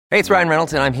Hey, it's Ryan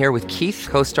Reynolds, and I'm here with Keith,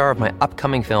 co-star of my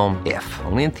upcoming film, If,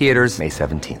 only in theaters May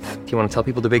 17th. Do you want to tell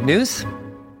people the big news?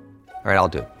 All right, I'll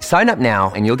do it. Sign up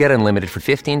now and you'll get unlimited for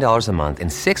 $15 a month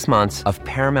and 6 months of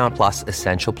Paramount Plus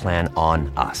Essential Plan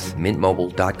on us.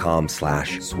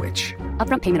 MintMobile.com/switch.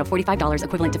 Upfront payment of $45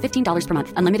 equivalent to $15 per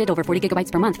month. Unlimited over 40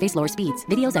 gigabytes per month. Face lower speeds.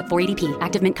 Videos at 480p.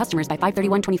 Active Mint customers by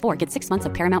 531.24 get 6 months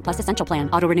of Paramount Plus Essential Plan.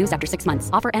 Auto renews after 6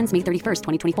 months. Offer ends May 31st,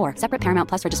 2024. Separate Paramount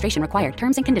Plus registration required.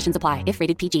 Terms and conditions apply if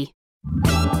rated PG.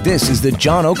 This is the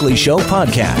John Oakley Show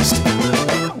podcast.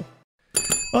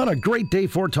 On a great day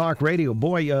for talk radio.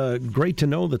 Boy, great to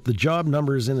know that the job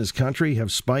numbers in this country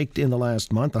have spiked in the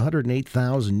last month.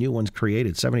 108,000 new ones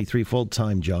created, 73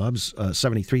 full-time jobs,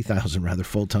 73,000 rather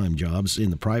full-time jobs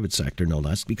in the private sector, no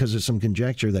less, because there's some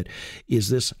conjecture that is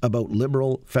this about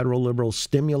federal liberal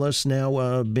stimulus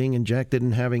now being injected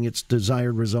and having its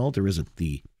desired result, or is it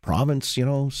the province,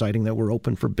 citing that we're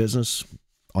open for business?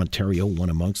 Ontario, one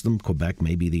amongst them, Quebec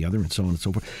may be the other, and so on and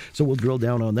so forth. So we'll drill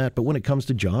down on that. But when it comes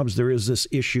to jobs, there is this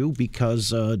issue because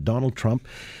Donald Trump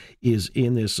is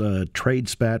in this trade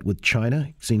spat with China.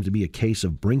 It seems to be a case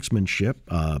of brinksmanship.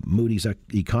 Moody's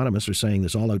economists are saying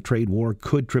this all-out trade war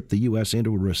could trip the U.S.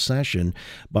 into a recession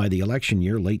by the election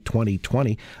year, late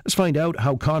 2020. Let's find out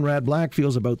how Conrad Black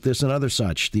feels about this and other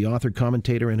such. The author,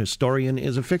 commentator, and historian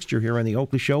is a fixture here on The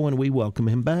Oakley Show, and we welcome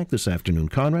him back this afternoon.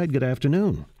 Conrad, good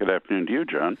afternoon. Good afternoon to you,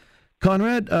 John.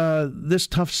 Conrad, this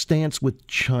tough stance with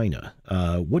China,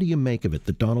 what do you make of it,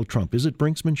 that Donald Trump, is it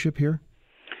brinksmanship here?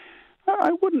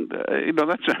 I wouldn't,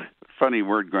 that's a funny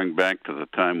word going back to the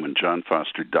time when John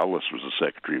Foster Dulles was the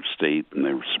Secretary of State and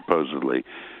they were supposedly,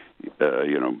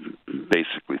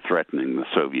 basically threatening the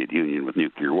Soviet Union with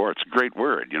nuclear war. It's a great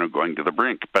word, going to the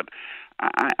brink. But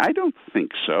I don't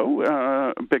think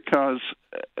so, because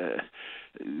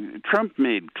Trump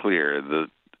made clear that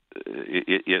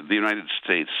the United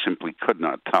States simply could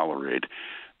not tolerate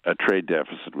a trade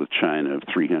deficit with China of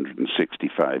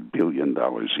 $365 billion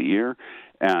a year,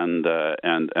 and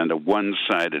a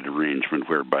one-sided arrangement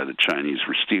whereby the Chinese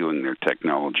were stealing their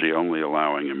technology, only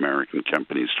allowing American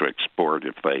companies to export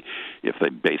if they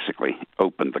basically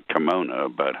opened the kimono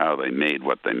about how they made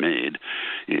what they made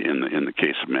in the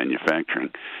case of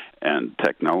manufacturing and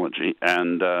technology,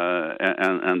 and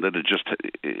that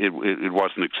it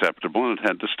wasn't acceptable and it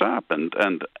had to stop, and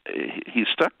he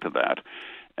stuck to that.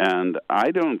 And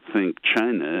I don't think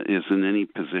China is in any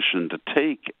position to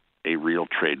take a real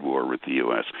trade war with the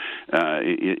U.S.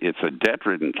 It's a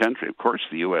debt-ridden country. Of course,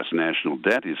 the U.S. national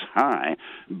debt is high,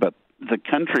 but the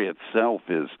country itself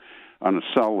is on a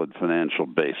solid financial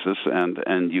basis,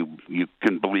 and you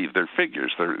can believe their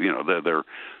figures. They're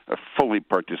a fully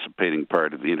participating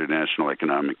part of the international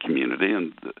economic community,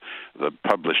 and the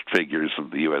published figures of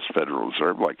the U.S. Federal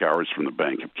Reserve, like ours from the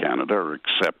Bank of Canada, are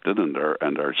accepted and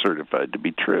are certified to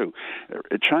be true.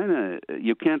 China,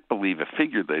 you can't believe a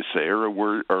figure they say or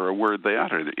a word they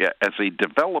utter. As a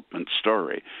development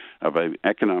story of an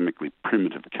economically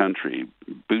primitive country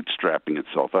bootstrapping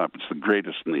itself up, it's the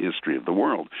greatest in the history of the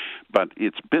world. But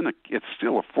it's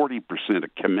still a 40%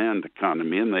 command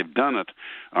economy, and they've done it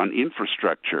on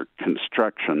infrastructure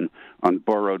construction on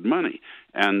borrowed money.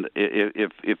 And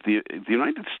if the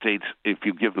United States, if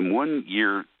you give them 1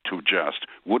 year to adjust,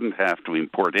 wouldn't have to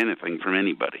import anything from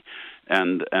anybody.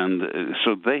 And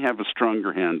so they have a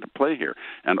stronger hand to play here.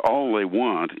 And all they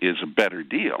want is a better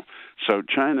deal. So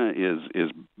China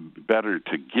is better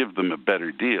to give them a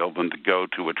better deal than to go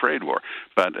to a trade war.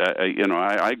 But,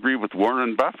 I agree with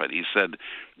Warren Buffett. He said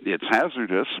it's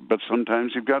hazardous, but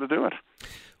sometimes you've got to do it.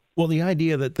 Well, the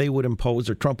idea that they would impose,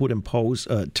 or Trump would impose,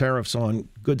 tariffs on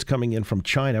goods coming in from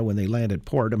China when they land at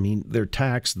port, I mean, they're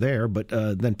taxed there, but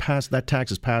then that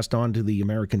tax is passed on to the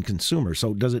American consumer.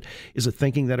 So is it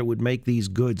thinking that it would make these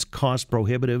goods cost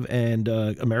prohibitive and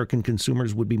American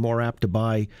consumers would be more apt to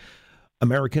buy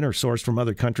American or sourced from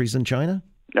other countries than China?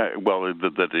 Well,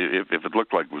 that if it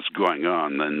looked like what's going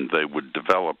on, then they'd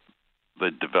develop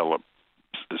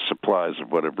supplies of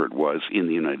whatever it was in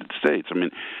the United States. I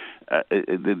mean,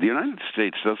 the United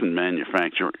States doesn't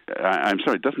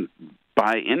doesn't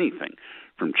buy anything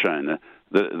from China,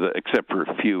 except for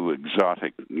a few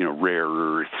exotic, rare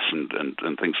earths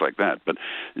and things like that. But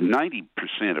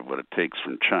 90% of what it takes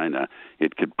from China,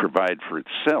 it could provide for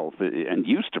itself, and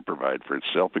used to provide for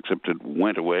itself, except it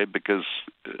went away because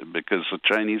the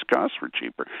Chinese costs were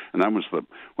cheaper. And that was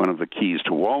one of the keys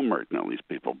to Walmart and all these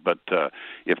people. But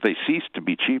if they ceased to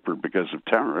be cheaper because of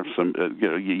tariffs,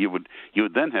 you would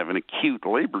then have an acute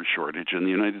labor shortage in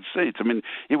the United States. I mean,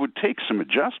 it would take some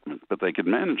adjustment, but they could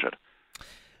manage it.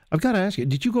 I've got to ask you,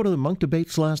 did you go to the monk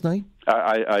debates last night?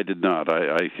 I did not.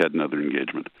 I had another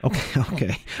engagement.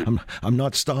 Okay. I'm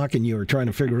not stalking you or trying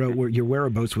to figure out your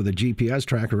whereabouts with a GPS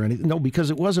tracker or anything. No, because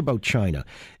it was about China.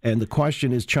 And the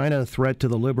question is, China a threat to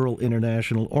the liberal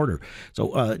international order?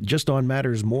 So just on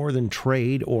matters more than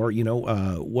trade or,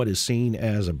 what is seen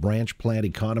as a branch plant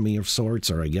economy of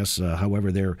sorts, or I guess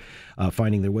however they're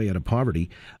finding their way out of poverty,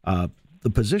 the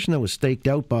position that was staked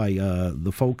out by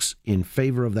the folks in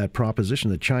favor of that proposition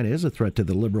that China is a threat to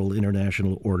the liberal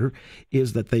international order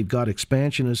is that they've got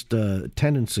expansionist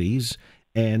tendencies,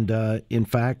 and in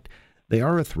fact, they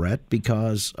are a threat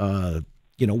because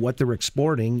what they're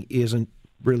exporting isn't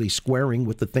really squaring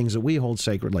with the things that we hold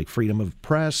sacred, like freedom of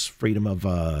press, freedom of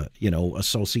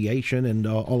association, and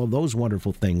all of those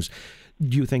wonderful things.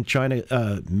 Do you think China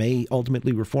may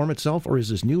ultimately reform itself, or is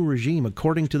this new regime,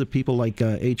 according to the people like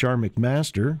H.R.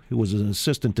 McMaster, who was an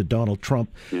assistant to Donald Trump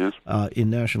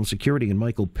in national security, and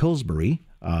Michael Pillsbury,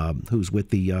 who's with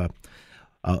the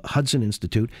Hudson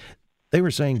Institute, they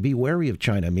were saying, be wary of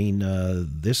China. I mean,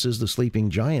 this is the sleeping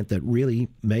giant that really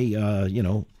may,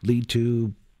 lead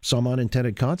to some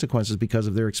unintended consequences because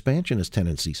of their expansionist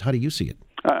tendencies. How do you see it?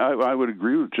 I would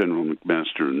agree with General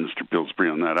McMaster and Mr. Pillsbury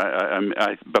on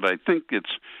that. But I think it's,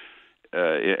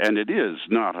 and it is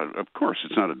not, of course,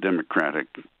 it's not a democratic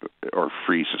or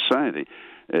free society.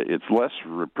 It's less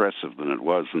repressive than it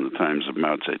was in the times of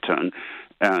Mao Zedong,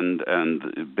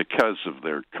 and because of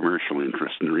their commercial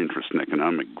interest and their interest in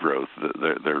economic growth,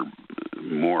 they're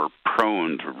more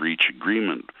prone to reach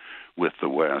agreement with the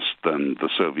West than the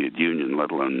Soviet Union,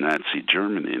 let alone Nazi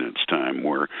Germany in its time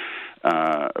were.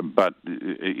 But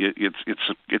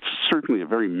it's certainly a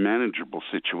very manageable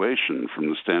situation from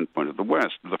the standpoint of the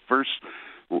West.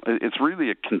 It's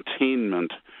really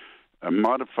a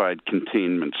modified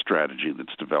containment strategy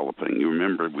that's developing. You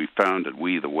remember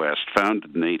we, the West,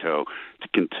 founded NATO to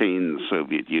contain the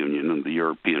Soviet Union, and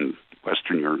the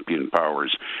Western European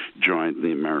powers joined, and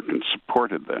the Americans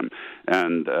supported them.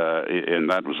 And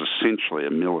that was essentially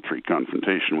a military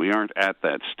confrontation. We aren't at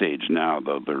that stage now,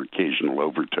 though there are occasional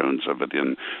overtones of it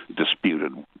in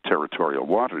disputed territorial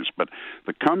waters. But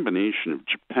the combination of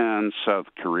Japan, South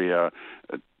Korea,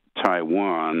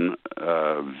 Taiwan,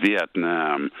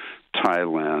 Vietnam,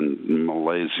 Thailand,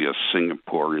 Malaysia,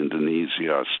 Singapore,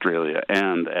 Indonesia, Australia,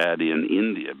 and add in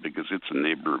India, because it's a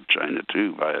neighbor of China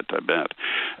too, via Tibet.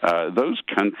 Those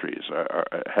countries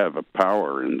have a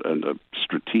power and a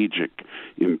strategic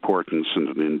importance and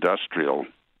an industrial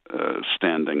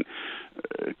standing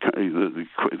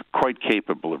quite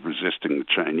capable of resisting the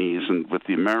Chinese, and with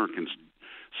the Americans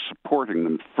supporting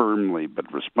them firmly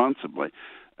but responsibly,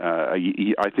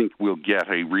 I think we'll get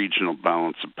a regional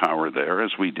balance of power there,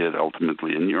 as we did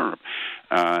ultimately in Europe.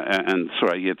 And so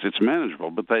it's manageable,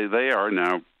 but they are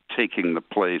now taking the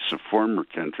place of former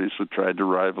countries that tried to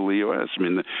rival the U.S. I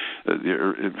mean,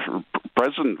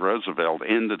 President Roosevelt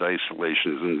ended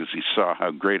isolationism because he saw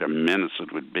how great a menace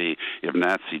it would be if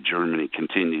Nazi Germany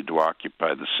continued to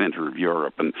occupy the center of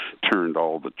Europe and turned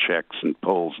all the Czechs and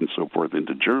Poles and so forth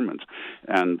into Germans.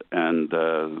 And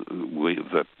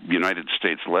the United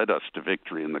States led us to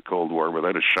victory in the Cold War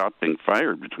without a shot being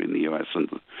fired between the U.S. and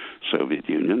the Soviet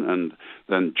Union. And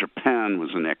then Japan was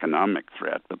an economic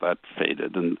threat, but that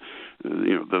faded. And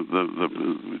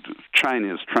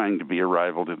China is trying to be a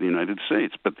rival to the United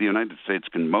States, but the United States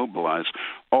can mobilize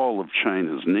all of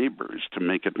China's neighbors to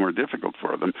make it more difficult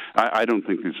for them. I don't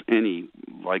think there's any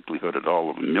likelihood at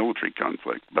all of a military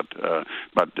conflict, but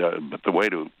the way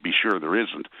to be sure there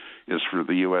isn't is for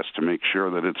the U.S. to make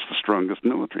sure that it's the strongest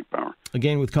military power.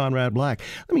 Again, with Conrad Black.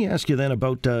 Let me ask you then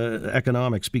about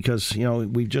economics, because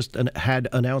we've just had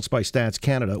announced by Stats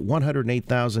Canada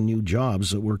 108,000 new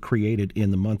jobs that were created in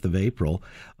the month of April.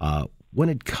 When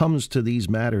it comes to these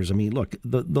matters, I mean, look,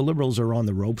 the Liberals are on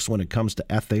the ropes when it comes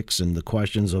to ethics and the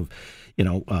questions of,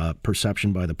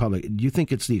 perception by the public. Do you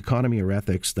think it's the economy or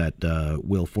ethics that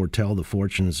will foretell the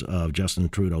fortunes of Justin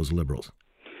Trudeau's Liberals?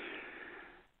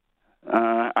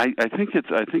 I think it's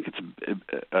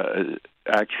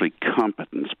actually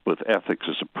competence, but ethics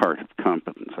is a part of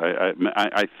competence.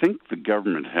 I think the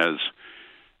government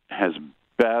has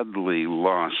badly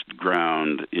lost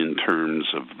ground in terms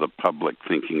of the public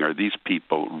thinking, are these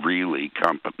people really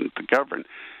competent to govern?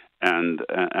 And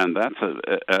that's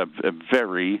a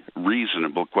very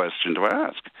reasonable question to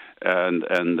ask. And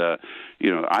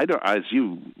I don't, as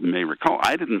you may recall,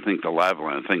 I didn't think the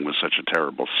Lavalin thing was such a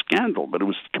terrible scandal, but it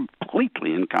was completely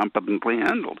incompetently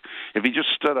handled. If he just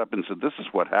stood up and said, "This is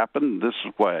what happened, this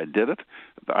is why I did it,"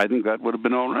 I think that would have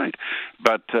been all right.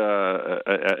 But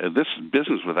this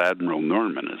business with Admiral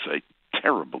Norman is a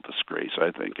terrible disgrace,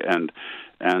 I think, and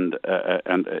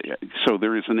so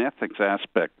there is an ethics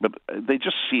aspect, but they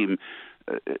just seem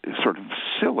sort of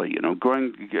silly,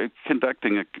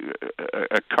 conducting a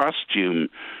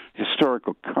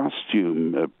historical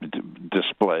costume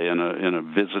display in a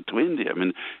visit to India. I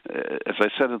mean, as I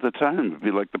said at the time, it'd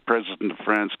be like the president of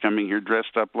France coming here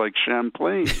dressed up like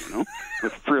Champlain,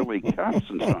 with frilly cuffs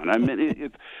and so on. I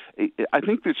mean, I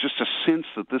think there's just a sense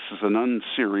that this is an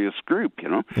unserious group,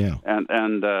 Yeah.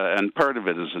 And part of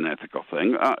it is an ethical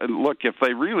thing. Look, if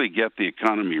they really get the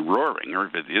economy roaring, or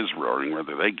if it is roaring,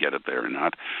 whether they get it there or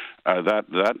not,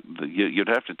 you'd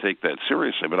have to take that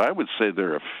seriously. But I would say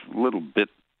they're a little bit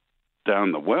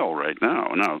down the well right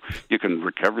now. Now you can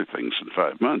recover things in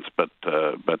 5 months, but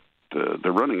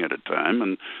they're running out of time,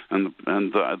 and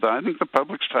I think the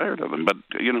public's tired of them. But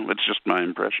it's just my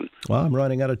impression. Well, I'm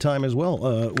running out of time as well.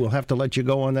 We'll have to let you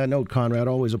go on that note, Conrad.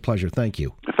 Always a pleasure. Thank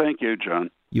you. Thank you,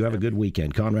 John. You have a good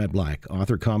weekend. Conrad Black,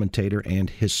 author, commentator, and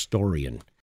historian.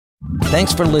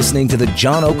 Thanks for listening to the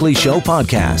John Oakley Show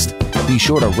podcast. Be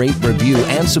sure to rate, review,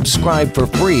 and subscribe for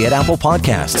free at Apple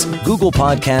Podcasts, Google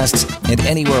Podcasts, and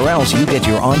anywhere else you get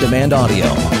your on-demand audio.